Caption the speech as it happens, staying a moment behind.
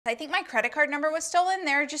I think my credit card number was stolen.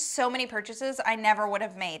 There are just so many purchases I never would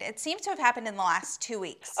have made. It seems to have happened in the last 2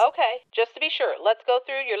 weeks. Okay, just to be sure, let's go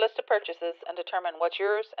through your list of purchases and determine what's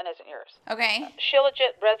yours and isn't yours. Okay.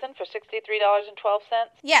 Shilajit resin for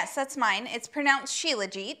 $63.12. Yes, that's mine. It's pronounced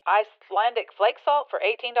Shilajit. Icelandic flake salt for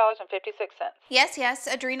 $18.56. Yes,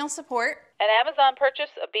 adrenal support. An Amazon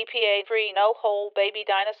purchase of BPA-free no-hole baby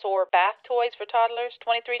dinosaur bath toys for toddlers,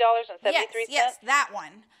 $23.73. Yes, that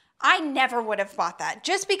one. I never would have bought that.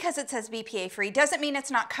 Just because it says BPA free doesn't mean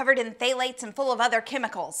it's not covered in phthalates and full of other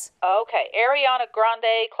chemicals. Okay, Ariana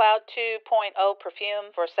Grande Cloud 2.0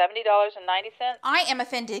 perfume for $70.90. I am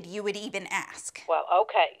offended you would even ask. Well,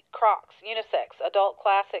 okay, Crocs unisex adult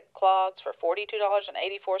classic clogs for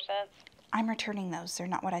 $42.84. I'm returning those. They're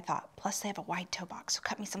not what I thought. Plus, they have a wide toe box, so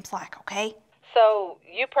cut me some slack, okay? So,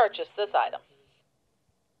 you purchased this item?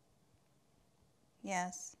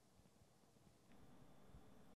 Yes.